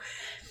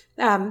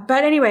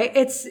 But anyway,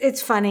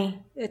 it's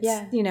funny. It's,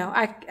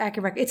 I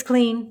can it's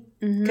clean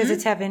because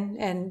it's heaven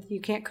and you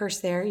can't curse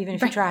there even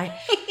if you try.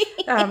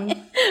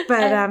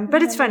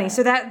 But it's funny.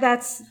 So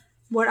that's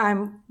what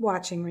I'm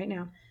watching right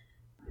now.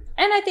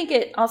 And I think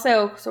it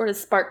also sort of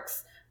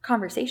sparks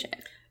conversation,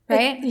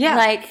 right?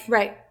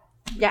 Right.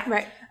 Yeah.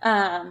 Right.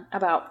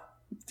 About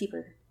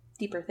deeper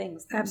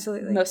things.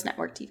 Absolutely. Most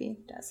network TV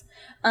does.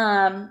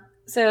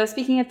 So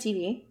speaking of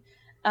TV,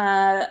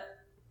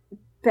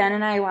 Ben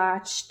and I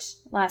watched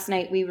last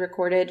night. We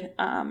recorded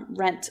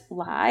Rent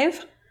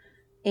live,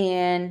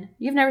 and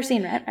you've never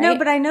seen Rent, right? No,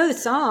 but I know the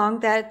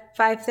song. That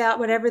 5,000,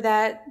 whatever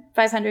that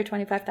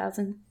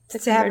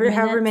 525,600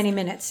 however many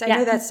minutes. I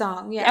know that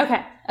song. Yeah.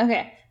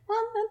 Okay. Well,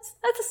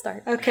 that's a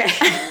start. Okay.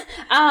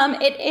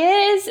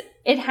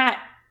 It had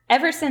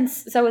ever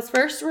since. So it was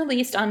first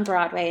released on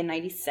Broadway in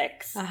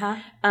 '96. 3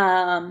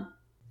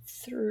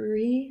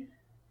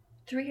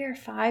 or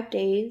 5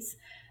 days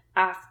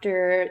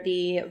after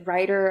the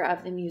writer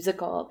of the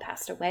musical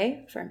passed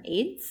away from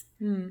AIDS.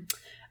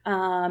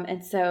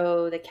 And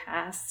so the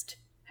cast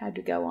had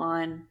to go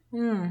on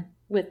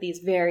with these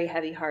very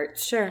heavy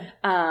hearts. Sure.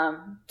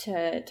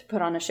 To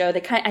put on a show.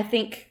 I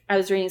think I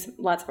was reading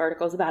lots of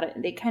articles about it.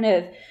 They kind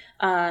of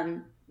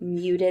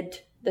muted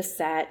the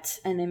set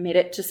and they made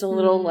it just a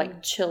little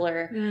like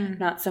chiller,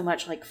 not so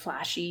much like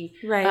flashy,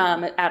 right.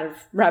 Out of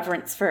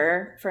reverence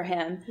for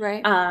him.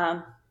 Right.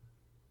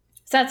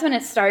 So that's when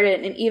it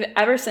started, and even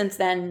ever since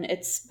then,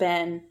 it's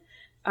been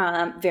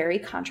very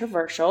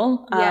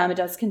controversial. It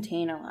does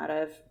contain a lot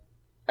of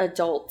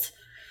adult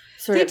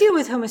sort of. They deal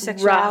with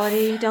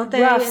homosexuality, don't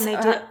they? And they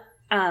do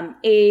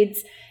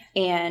AIDS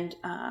and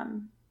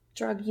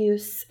drug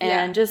use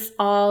and just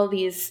all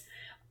these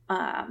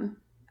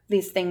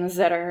things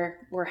that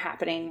were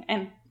happening,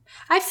 and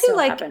I feel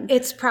like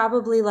it's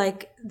probably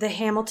like the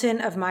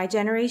Hamilton of my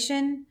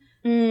generation.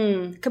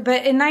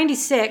 But in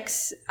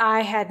 '96,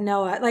 I had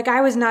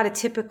I was not a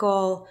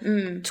typical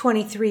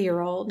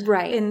 23-year-old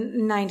right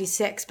in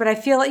 '96. But I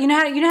feel like you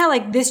know how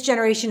like this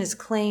generation has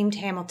claimed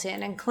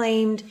Hamilton and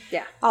claimed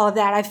all of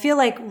that. I feel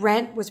like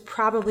Rent was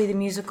probably the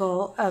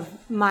musical of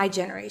my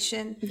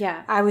generation.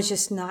 Yeah, I was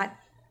just not.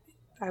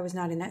 I was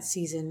not in that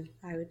season.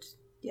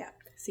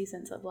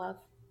 Seasons of Love.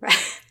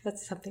 Right,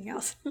 that's something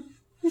else.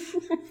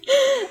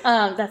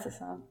 That's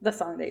the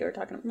song that you were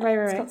talking about. Right.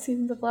 It's called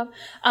Seasons of Love.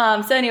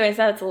 So anyways,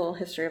 that's a little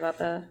history about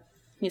the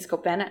musical.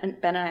 Ben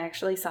and I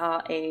actually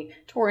saw a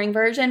touring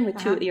version with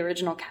 2 of the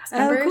original cast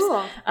members.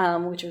 Oh,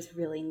 cool. Which was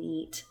really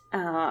neat.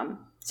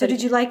 So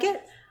did you like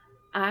it?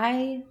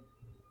 I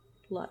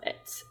love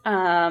it.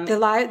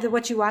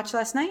 What you watched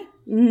last night?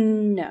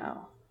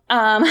 No.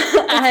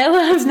 I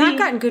love it's not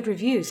gotten good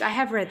reviews. I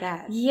have read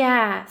that.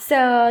 Yeah.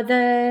 So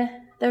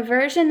the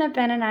version that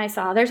Ben and I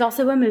saw, there's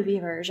also a movie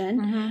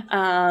version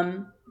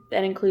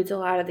that includes a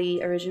lot of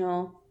the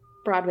original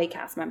Broadway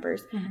cast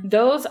members.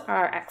 Those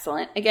are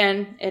excellent.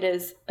 Again, it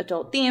is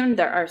adult themed.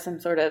 There are some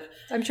sort of...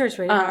 I'm sure it's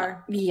rated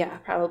R. Yeah,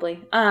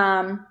 probably.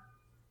 And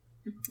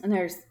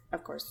there's,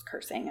 of course,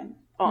 cursing and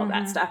all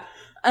that stuff.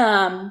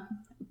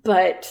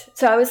 But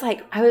so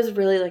I was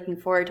really looking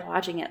forward to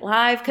watching it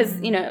live because,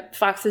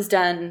 Fox has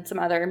done some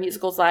other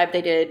musicals live.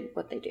 They did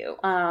what they do.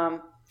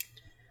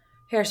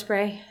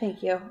 Hairspray.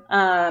 Thank you.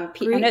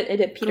 They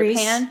did Peter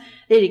Pan.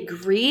 They did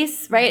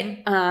Grease,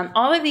 right?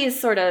 All of these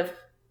sort of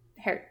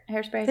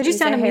Hairspray. They do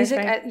Sound of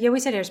Music. Yeah, we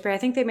said Hairspray. I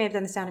think they may have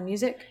done the Sound of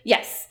Music.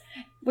 Yes.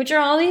 Which are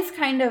all these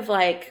kind of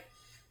like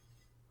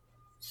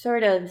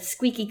sort of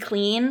squeaky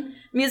clean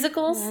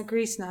musicals.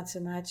 Grease, not so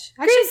much.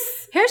 Actually,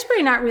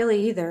 Hairspray, not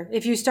really either.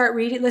 If you start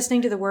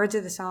listening to the words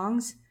of the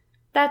songs.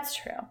 That's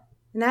true.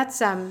 And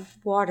that's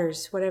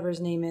Waters, whatever his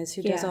name is,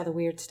 who does all the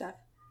weird stuff.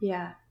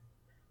 Yeah.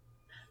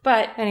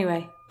 But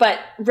anyway. But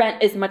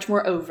Rent is much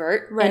more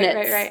overt in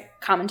its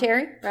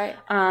commentary. Right.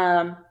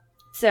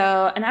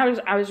 So, and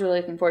I was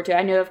really looking forward to it.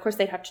 I know, of course,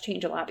 they'd have to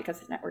change a lot because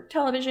it's network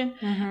television.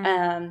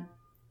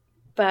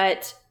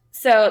 But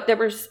so there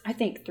was, I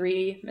think,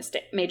 3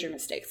 major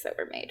mistakes that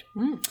were made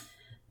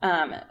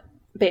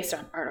based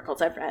on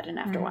articles I've read and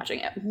after watching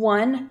it.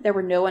 One, there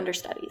were no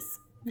understudies.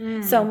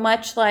 So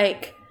much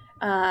like,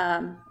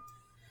 what's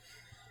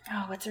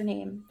her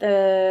name?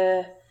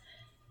 The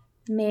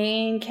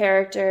main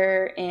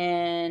character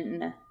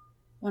in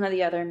one of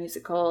the other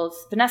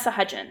musicals, Vanessa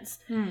Hudgens.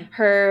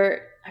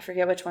 Her, I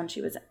forget which one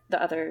she was in,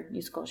 the other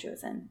musical she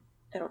was in.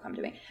 It'll come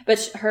to me.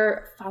 But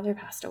her father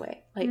passed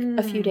away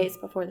a few days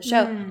before the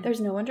show.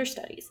 There's no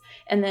understudies.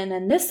 And then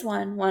in this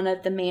one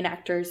of the main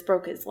actors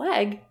broke his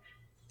leg.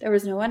 There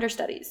was no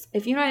understudies.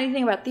 If you know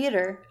anything about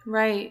theater,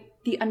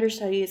 the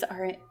understudies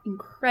are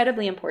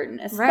incredibly important,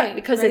 especially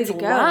because it's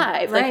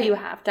live. Like you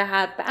have to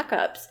have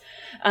backups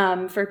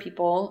for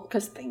people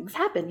because things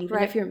happen,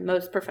 even if you're the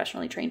most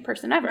professionally trained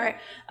person ever.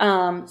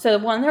 So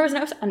one, there was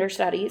no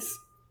understudies,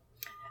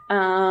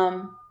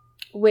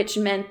 which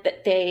meant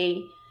that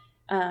they...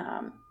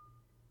 so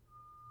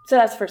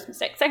that's the first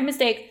mistake. Second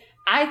mistake,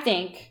 I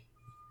think,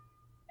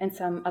 and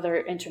some other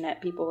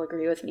internet people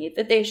agree with me,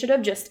 that they should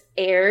have just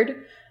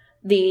aired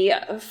the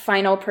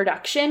final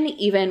production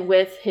even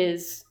with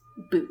his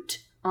boot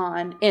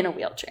on in a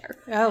wheelchair.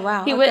 Oh,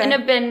 wow. He wouldn't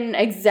have been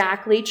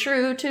exactly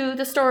true to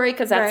the story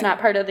because that's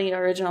not part of the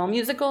original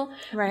musical.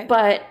 Right.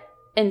 But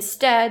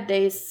instead,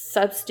 they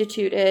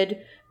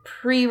substituted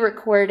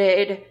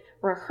pre-recorded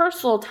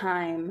rehearsal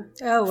time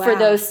for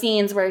those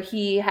scenes where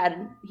he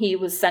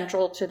was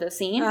central to the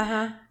scene.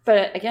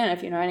 But again,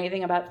 if you know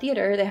anything about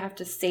theater, they have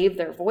to save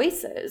their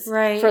voices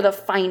for the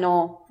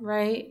final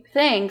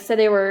thing. So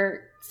they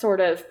were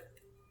sort of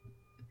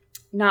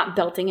not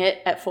belting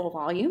it at full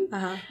volume,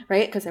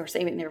 right? Because they were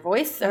saving their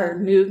voice. Their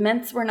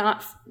movements were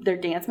not, their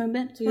dance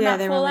movements were not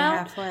full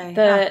out.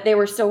 Halfway. They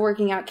were still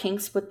working out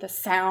kinks with the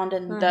sound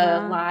and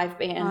the live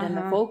band and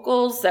the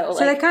vocals. So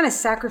they kind of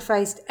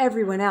sacrificed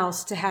everyone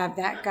else to have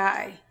that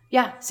guy.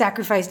 Yeah.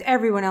 Sacrificed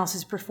everyone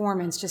else's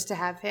performance just to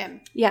have him.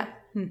 Yeah.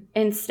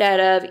 Instead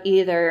of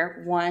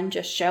either one,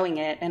 just showing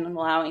it and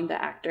allowing the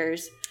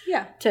actors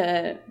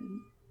to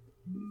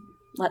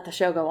let the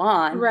show go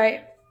on.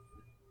 Right.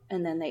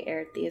 And then they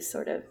aired these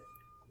sort of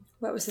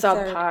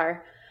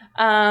subpar.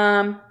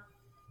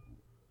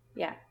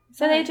 Yeah.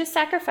 So they just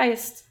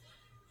sacrificed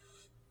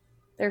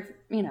their,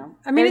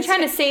 I mean, they're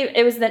trying to save,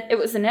 it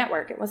was the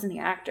network. It wasn't the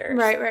actors.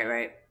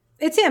 Right.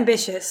 It's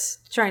ambitious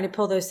trying to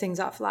pull those things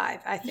off live,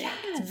 I think.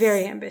 Yes. It's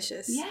very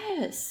ambitious.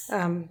 Yes.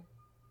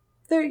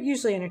 They're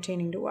usually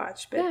entertaining to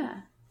watch, but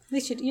at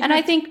least and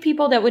I think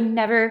people that would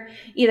never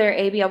either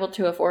be able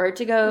to afford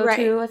to go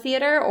to a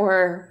theater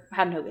or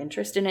have no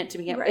interest in it to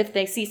begin with, if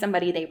they see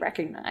somebody they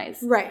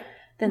recognize.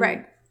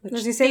 Then Which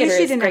as you say, theater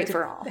she is didn't great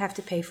for all. Have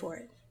to pay for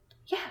it.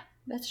 Yeah,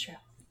 that's true.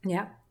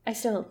 Yeah. I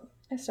still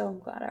am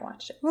glad I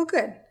watched it. Well,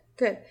 good.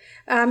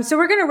 So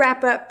we're going to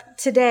wrap up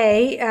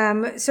today.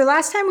 So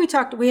last time we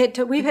talked,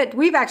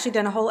 we've actually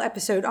done a whole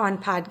episode on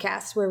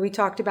podcasts where we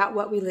talked about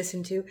what we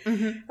listen to.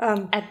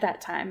 At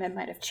that time, it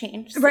might have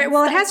changed. Right.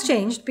 Well, it has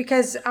changed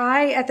because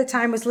I, at the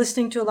time, was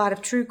listening to a lot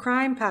of true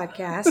crime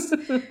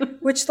podcasts,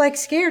 which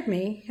scared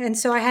me. And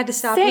so I had to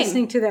stop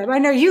listening to them. I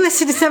know you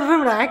listen to some of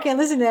them, but I can't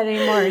listen to that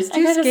anymore. It's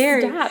too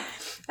scary. Stop.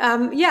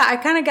 I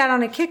kind of got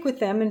on a kick with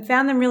them and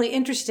found them really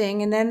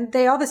interesting. And then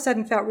they all of a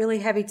sudden felt really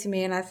heavy to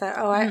me. And I thought,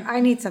 I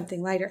need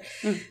something lighter.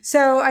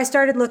 So I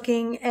started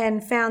looking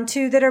and found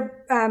 2 that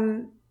are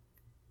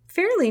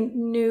fairly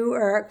new.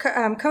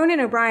 Conan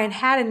O'Brien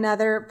had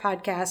another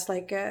podcast,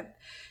 like a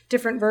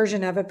different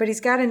version of it. But he's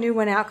got a new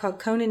one out called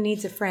Conan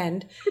Needs a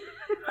Friend.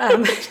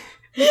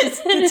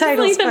 The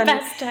title's the funny.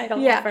 Best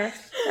title ever.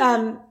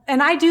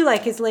 And I do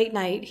like his late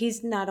night.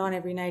 He's not on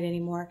every night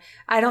anymore.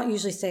 I don't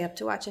usually stay up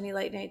to watch any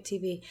late night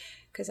TV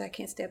because I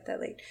can't stay up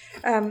that late.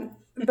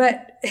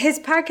 But his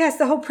podcast,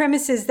 the whole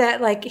premise is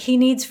that like he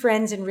needs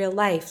friends in real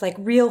life, like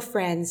real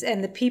friends,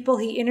 and the people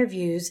he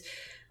interviews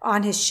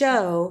on his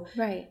show,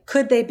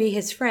 could they be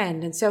his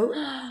friend? And so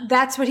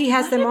that's what he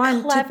has them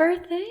on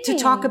to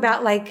talk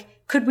about, like,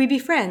 could we be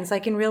friends,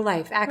 like in real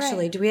life?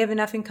 Actually, do we have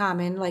enough in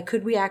common? Like,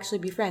 could we actually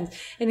be friends?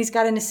 And he's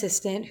got an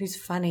assistant who's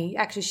funny.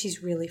 Actually,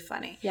 she's really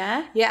funny.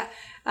 Yeah? Yeah.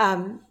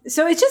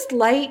 So it's just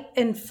light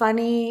and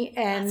funny.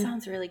 And that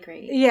sounds really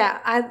great. Yeah.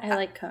 I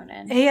like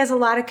Conan. He has a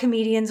lot of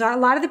comedians. A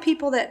lot of the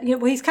people that,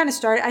 he's kind of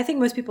started, I think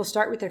most people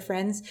start with their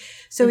friends.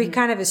 So he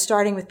kind of is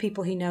starting with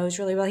people he knows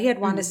really well. He had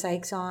Wanda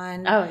Sykes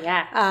on. Oh,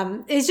 yeah.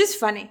 It's just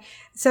funny.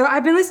 So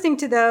I've been listening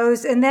to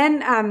those. And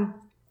then,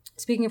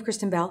 speaking of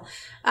Kristen Bell,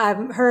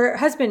 her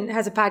husband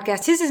has a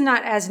podcast. His is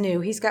not as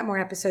new. He's got more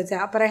episodes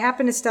out, but I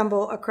happened to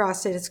stumble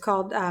across it. It's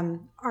called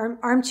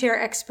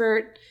Armchair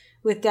Expert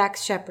with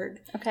Dax Shepard.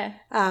 Okay.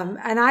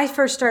 And I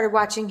first started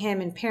watching him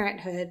in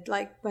Parenthood,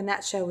 like when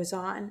that show was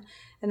on.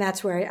 And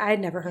that's where I had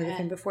never heard of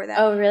him before that.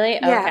 Oh, really?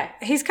 Yeah. Okay.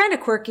 He's kind of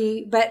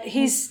quirky, but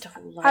he's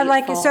delightful. I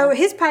like it. So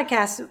his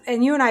podcast,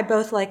 and you and I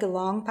both like a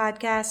long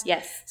podcast.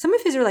 Yes. Some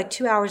of his are like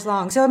 2 hours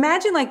long. So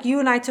imagine like you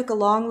and I took a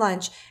long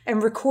lunch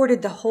and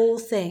recorded the whole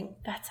thing.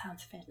 That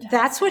sounds fantastic.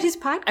 That's what his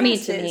podcast is. I mean,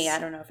 to me, I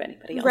don't know if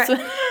anybody else right. would.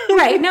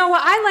 Right. No,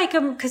 well, I like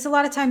him because a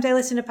lot of times I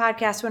listen to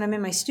podcasts when I'm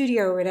in my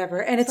studio or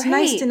whatever, and it's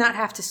nice to not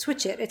have to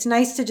switch it. It's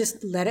nice to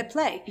just let it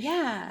play.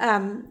 Yeah.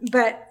 And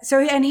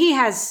he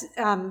has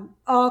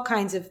all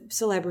kinds of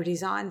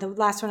celebrities on. The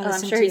last one I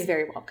listened to. I'm sure he's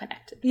very well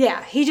connected.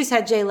 Yeah. He just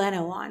had Jay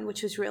Leno on,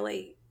 which was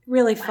really,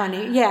 really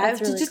funny. Yeah.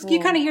 That's really cool.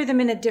 You kind of hear them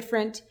in a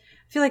different,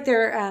 I feel like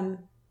they're,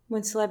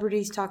 when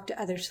celebrities talk to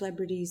other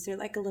celebrities, they're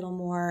like a little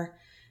more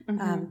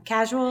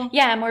casual.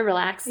 Yeah, more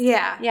relaxed.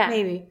 Yeah,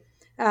 maybe.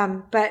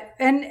 But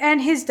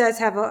his does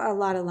have a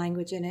lot of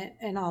language in it,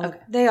 and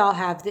they all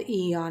have the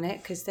E on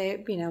it because they,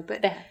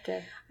 but they have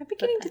to. I'm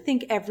beginning to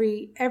think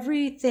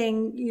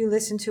everything you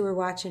listen to or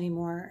watch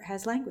anymore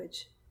has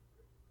language.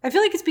 I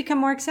feel like it's become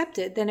more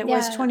accepted than it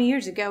was 20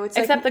 years ago. It's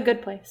except The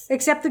Good Place.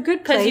 Except The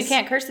Good Place. Because you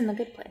can't curse in The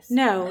Good Place.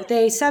 No,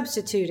 they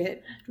substitute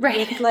it.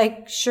 Right. With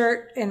like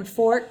shirt and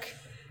fork.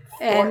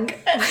 And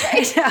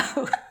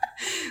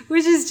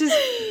which is just,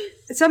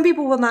 some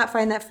people will not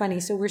find that funny,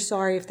 so we're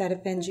sorry if that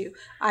offends you.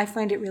 I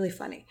find it really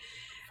funny.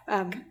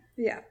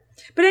 Yeah.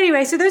 But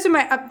anyway, so those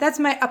are that's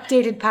my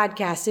updated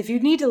podcast. If you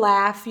need to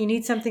laugh, you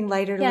need something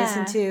lighter to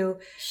listen to.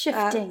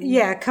 Shifting.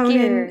 Conan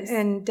gears.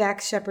 and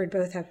Dax Shepard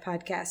both have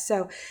podcasts.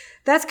 So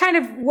that's kind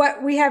of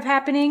what we have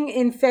happening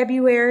in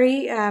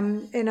February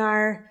in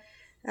our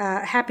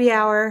happy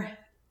hour.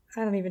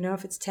 I don't even know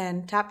if it's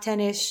 10, top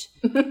 10-ish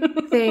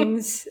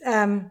things.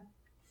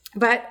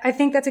 But I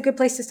think that's a good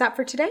place to stop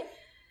for today.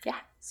 Yeah.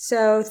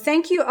 So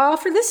thank you all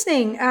for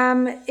listening.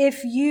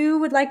 If you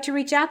would like to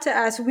reach out to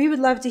us, we would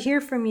love to hear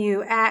from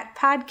you at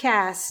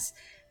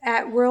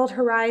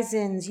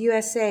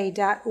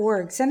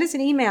podcasts@worldhorizonsusa.org. Send us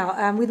an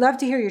email. We'd love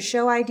to hear your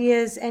show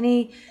ideas,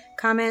 any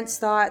comments,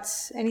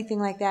 thoughts, anything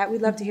like that.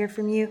 We'd love to hear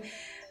from you.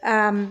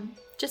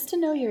 Just to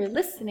know you're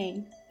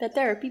listening, that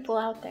there are people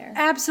out there.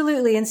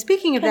 Absolutely. And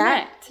speaking of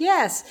that,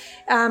 yes,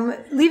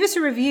 leave us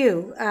a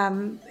review.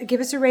 Give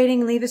us a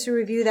rating, leave us a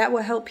review. That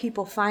will help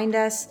people find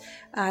us.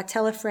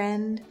 Tell a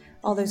friend,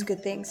 all those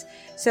good things.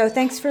 So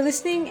thanks for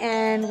listening,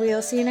 and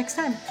we'll see you next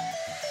time.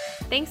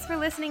 Thanks for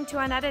listening to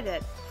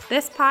Unedited.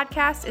 This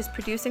podcast is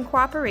produced in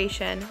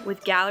cooperation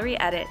with Gallery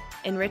Edit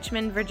in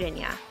Richmond,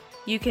 Virginia.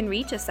 You can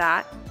reach us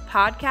at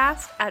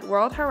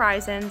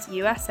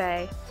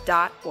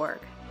podcast@worldhorizonsusa.org.